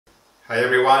Hi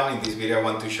everyone, in this video I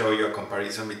want to show you a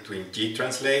comparison between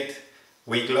gTranslate,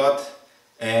 Weglot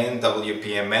and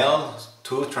WPML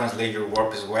to translate your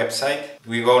WordPress website.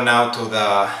 We go now to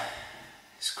the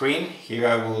screen. Here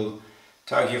I will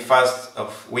talk you first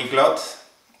of Weglot.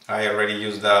 I already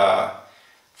used the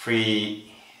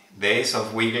free days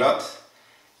of Weglot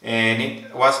and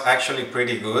it was actually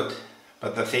pretty good,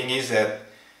 but the thing is that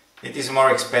it is a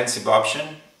more expensive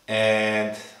option,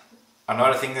 and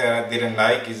another thing that I didn't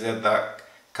like is that the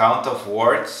count of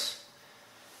words,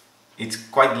 it's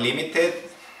quite limited.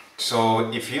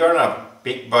 So if you're on a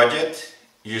big budget,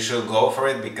 you should go for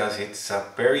it because it's a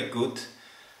very good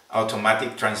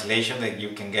automatic translation that you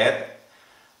can get.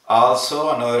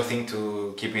 Also, another thing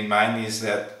to keep in mind is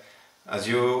that as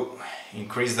you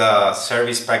increase the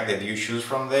service pack that you choose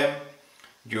from them,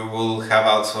 you will have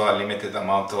also a limited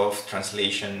amount of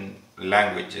translation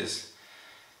languages.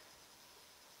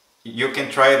 You can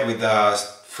try it with a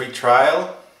free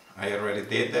trial. I already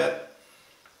did that,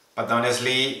 but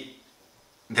honestly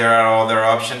there are other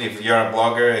options. If you're a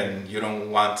blogger and you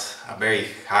don't want a very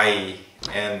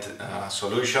high-end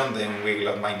solution, then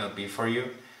Weglot might not be for you.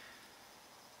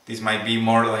 This might be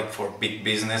more like for big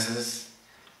businesses.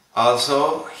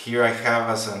 Also, here I have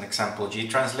as an example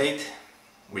gTranslate,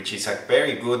 which is a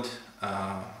very good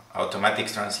automatic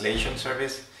translation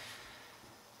service.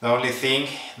 The only thing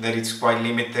that it's quite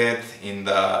limited in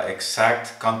the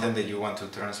exact content that you want to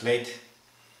translate.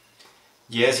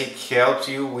 Yes, it helps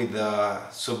you with the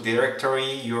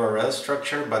subdirectory URL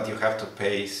structure, but you have to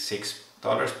pay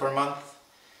 $6 per month.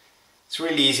 It's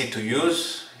really easy to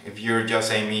use if you're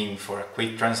just aiming for a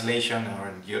quick translation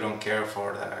or you don't care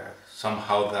for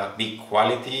somehow the big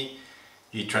quality.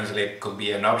 gTranslate could be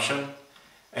an option.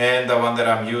 And the one that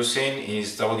I'm using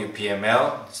is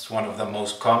WPML. It's one of the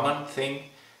most common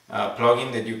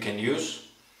plugin that you can use.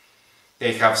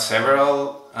 They have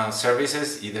several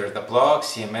services, either the blog,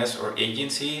 CMS or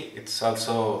agency. It's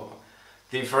also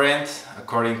different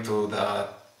according to the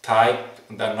type,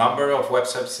 the number of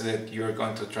websites that you're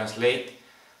going to translate.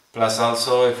 Plus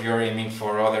also if you're aiming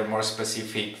for other more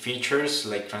specific features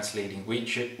like translating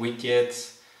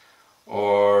widgets,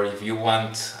 or if you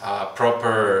want a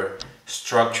proper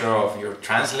structure of your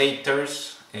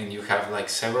translators and you have like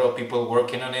several people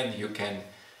working on it, you can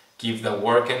give the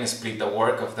work and split the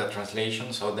work of the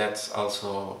translation, so that's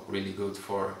also really good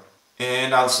for.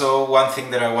 And also one thing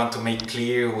that I want to make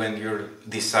clear when you're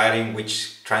deciding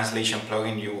which translation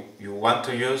plugin you want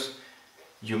to use,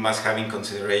 you must have in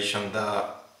consideration the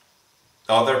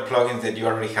other plugins that you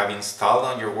already have installed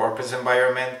on your WordPress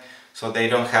environment, so they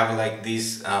don't have like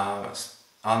this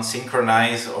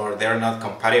unsynchronized or they're not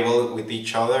compatible with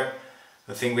each other.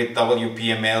 The thing with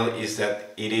WPML is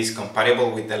that it is compatible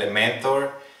with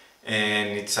Elementor,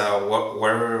 and it's a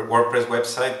WordPress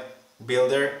website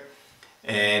builder,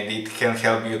 and it can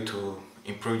help you to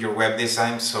improve your web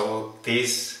design. So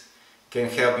this can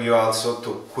help you also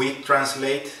to quick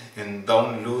translate and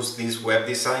don't lose this web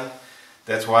design.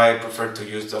 That's why I prefer to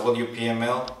use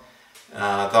WPML. The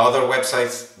other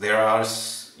websites,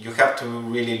 you have to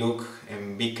really look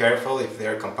and be careful if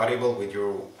they're compatible with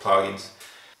your plugins.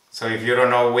 So if you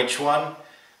don't know which one,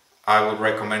 I would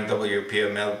recommend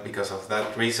WPML because of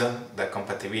that reason, the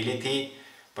compatibility.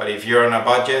 But if you're on a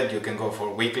budget, you can go for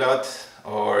Weglot,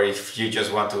 or if you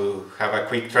just want to have a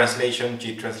quick translation,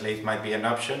 gTranslate might be an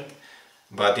option.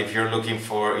 But if you're looking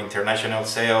for international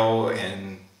SEO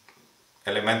and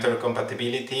Elementor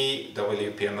compatibility,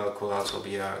 WPML could also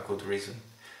be a good reason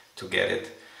to get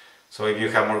it. So if you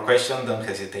have more questions, don't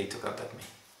hesitate to contact me.